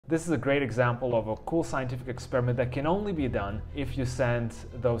This is a great example of a cool scientific experiment that can only be done if you send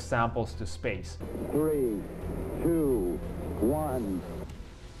those samples to space. 3, 2, 1.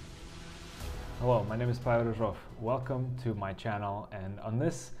 Hello, my name is Biotechnology. Welcome to my channel, and on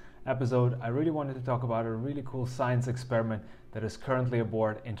this episode I really wanted to talk about a really cool science experiment that is currently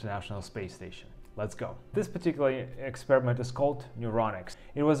aboard International Space Station. Let's go. This particular experiment is called Neuronix.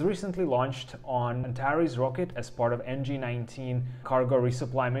 It was recently launched on Antares rocket as part of NG-19 cargo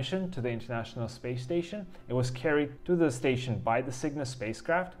resupply mission to the International Space Station. It was carried to the station by the Cygnus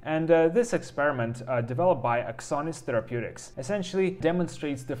spacecraft, and this experiment, developed by Axonis Therapeutics, essentially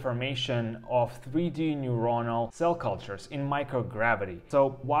demonstrates the formation of 3D neuronal cell cultures in microgravity.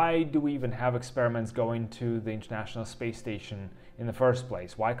 So why do we even have experiments going to the International Space Station in the first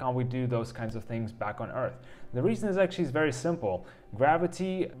place? Why can't we do those kinds of things back on Earth? The reason is actually very simple.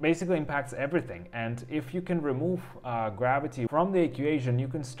 Gravity basically impacts everything, and if you can remove gravity from the equation, you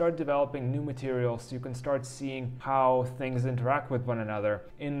can start developing new materials. You can start seeing how things interact with one another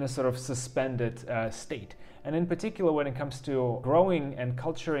in this sort of suspended state. And in particular, when it comes to growing and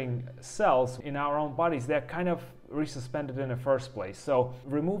culturing cells in our own bodies, they're kind of resuspended in the first place. So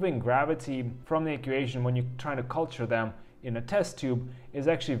removing gravity from the equation when you're trying to culture them in a test tube is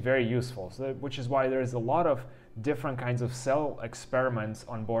actually very useful, which is why there is a lot of different kinds of cell experiments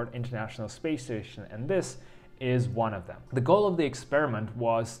on board International Space Station, and this is one of them. The goal of the experiment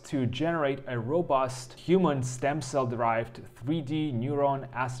was to generate a robust human stem cell derived 3D neuron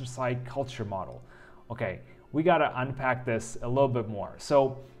astrocyte culture model. Okay, we gotta unpack this a little bit more.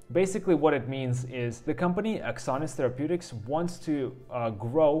 So basically what it means is the company Axonis Therapeutics wants to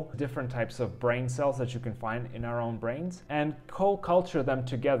grow different types of brain cells that you can find in our own brains and co-culture them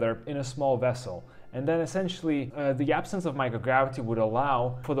together in a small vessel. And then essentially the absence of microgravity would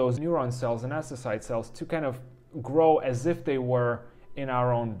allow for those neuron cells and astrocyte cells to kind of grow as if they were in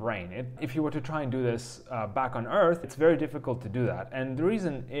our own brain. If you were to try and do this back on Earth, it's very difficult to do that. And the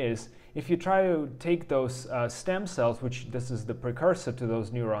reason is, if you try to take those stem cells, which this is the precursor to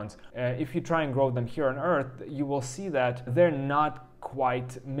those neurons, if you try and grow them here on Earth, you will see that they're not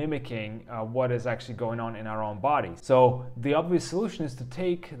quite mimicking what is actually going on in our own bodies. So the obvious solution is to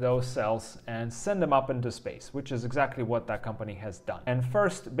take those cells and send them up into space, which is exactly what that company has done. And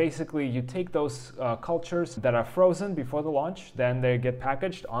first, basically, you take those cultures that are frozen before the launch, then they get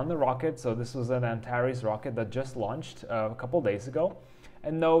packaged on the rocket. So this was an Antares rocket that just launched a couple days ago.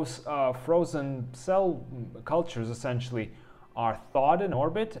 And those frozen cell cultures essentially are thawed in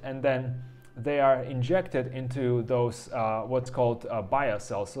orbit, and then they are injected into those what's called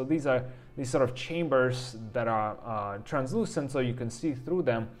biocells. So these are these sort of chambers that are translucent, so you can see through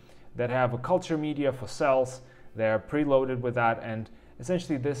them, that have a culture media for cells. They're preloaded with that, and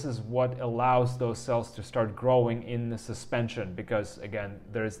essentially this is what allows those cells to start growing in the suspension, because again,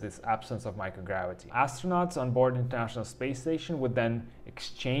 there is this absence of microgravity. Astronauts on board International Space Station would then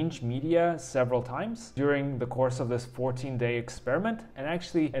exchange media several times during the course of this 14-day experiment, and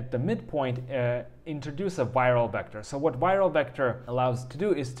actually at the midpoint introduce a viral vector. So what viral vector allows to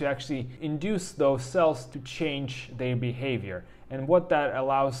do is to actually induce those cells to change their behavior. And what that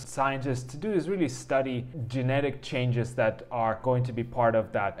allows scientists to do is really study genetic changes that are going to be part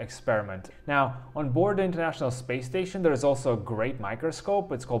of that experiment. Now, on board the International Space Station, there is also a great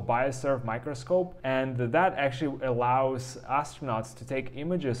microscope. It's called BioServe microscope, and that actually allows astronauts to take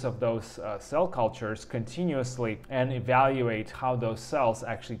images of those cell cultures continuously and evaluate how those cells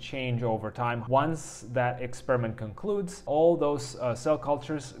actually change over time. Once that experiment concludes, all those cell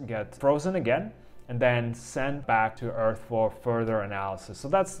cultures get frozen again and then sent back to Earth for further analysis. So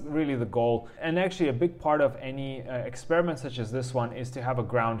that's really the goal. And actually a big part of any experiment such as this one is to have a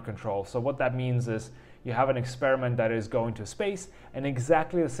ground control. So what that means is you have an experiment that is going to space, and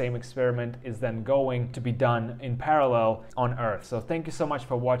exactly the same experiment is then going to be done in parallel on Earth. So thank you so much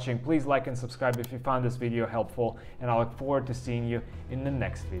for watching. Please like and subscribe if you found this video helpful, and I look forward to seeing you in the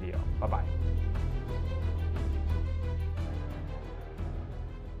next video. Bye-bye.